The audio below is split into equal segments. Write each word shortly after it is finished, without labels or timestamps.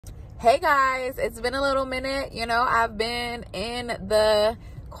Hey guys, it's been a little minute. I've been in the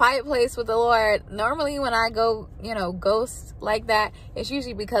quiet place with the Lord. Normally when I go, ghost like that, it's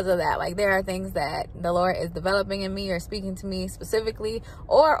usually because of that. Like, there are things that the Lord is developing in me or speaking to me specifically,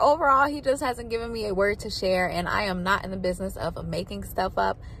 or overall he just hasn't given me a word to share. And I am not in the business of making stuff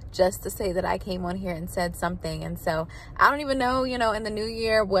up just to say that I came on here and said something. And so I don't even know, in the new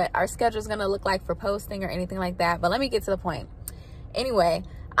year what our schedule is going to look like for posting or anything like that. But let me get to the point. Anyway,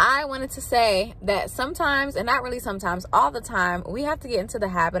 I wanted to say that sometimes, and not really sometimes, all the time, we have to get into the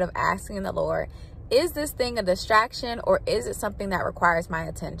habit of asking the Lord, is this thing a distraction or is it something that requires my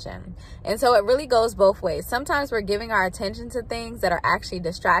attention? And so it really goes both ways. Sometimes we're giving our attention to things that are actually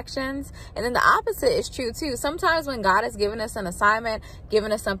distractions. And then the opposite is true too. Sometimes when God has given us an assignment,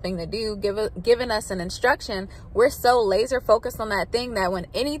 given us something to do, given us an instruction, we're so laser focused on that thing that when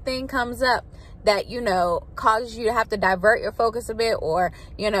anything comes up that, causes you to have to divert your focus a bit, or,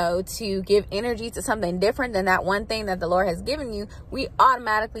 to give energy to something different than that one thing that the Lord has given you, we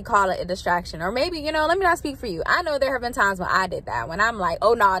automatically call it a distraction. Or maybe, let me not speak for you. I know there have been times when I did that, when I'm like,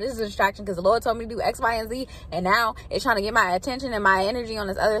 oh no, this is a distraction because the Lord told me to do X, Y, and Z, and now it's trying to get my attention and my energy on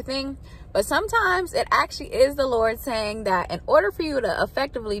this other thing. But sometimes it actually is the Lord saying that in order for you to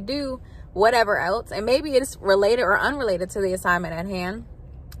effectively do whatever else, and maybe it's related or unrelated to the assignment at hand,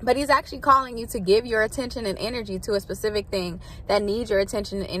 but he's actually calling you to give your attention and energy to a specific thing that needs your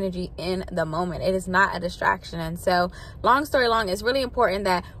attention and energy in the moment. It is not a distraction. And so, long story long, it's really important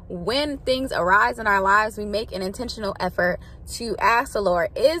that when things arise in our lives, we make an intentional effort to ask the Lord,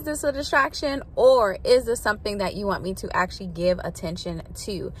 is this a distraction or is this something that you want me to actually give attention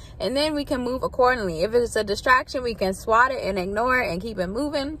to? And then we can move accordingly. If it's a distraction, we can swat it and ignore it and keep it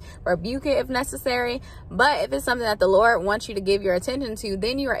moving, rebuke it if necessary. But if it's something that the Lord wants you to give your attention to,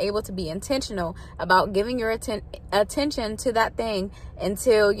 then you are able to be intentional about giving your attention to that thing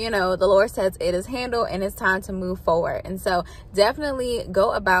until, the Lord says it is handled and it's time to move forward. And so definitely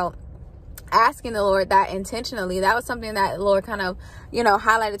go about asking the Lord that intentionally. That was something that the Lord kind of,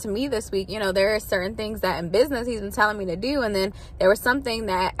 highlighted to me this week. There are certain things that in business he's been telling me to do. And then there was something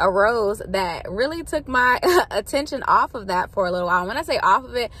that arose that really took my attention off of that for a little while. When I say off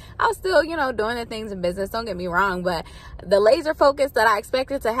of it, I was still, doing the things in business. Don't get me wrong. But the laser focus that I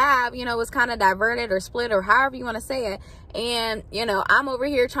expected to have, was kind of diverted or split or however you want to say it. And, I'm over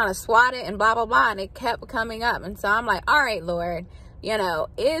here trying to swat it and blah, blah, blah. And it kept coming up. And so I'm like, all right, Lord,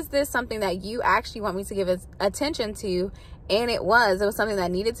 is this something that you actually want me to give attention to? And it was something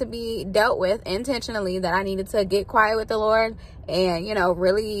that needed to be dealt with intentionally, that I needed to get quiet with the Lord and,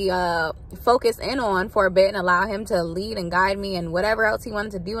 really focus in on for a bit and allow him to lead and guide me and whatever else he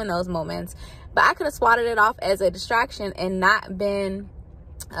wanted to do in those moments. But I could have swatted it off as a distraction and not been,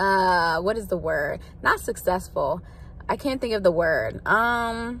 what is the word? Not successful. I can't think of the word.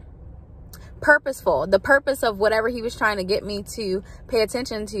 Purposeful. The purpose of whatever he was trying to get me to pay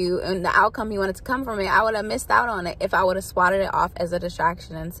attention to and the outcome he wanted to come from it, I would have missed out on it if I would have swatted it off as a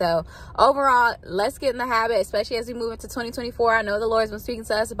distraction. And so overall, let's get in the habit, especially as we move into 2024. I know the Lord's been speaking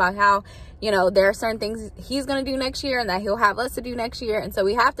to us about how, there are certain things he's going to do next year and that he'll have us to do next year. And so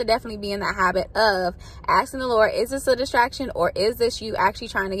we have to definitely be in that habit of asking the Lord, is this a distraction or is this you actually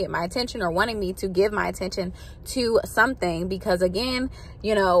trying to get my attention or wanting me to give my attention to something? Because again,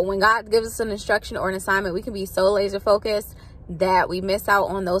 when God gives us an instruction or an assignment, we can be so laser focused that we miss out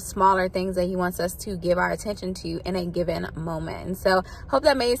on those smaller things that he wants us to give our attention to in a given moment. And so hope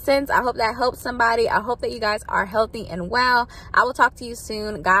that made sense. I hope that helped somebody. I hope that you guys are healthy and well. I will talk to you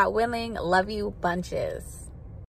soon, God willing. Love you bunches.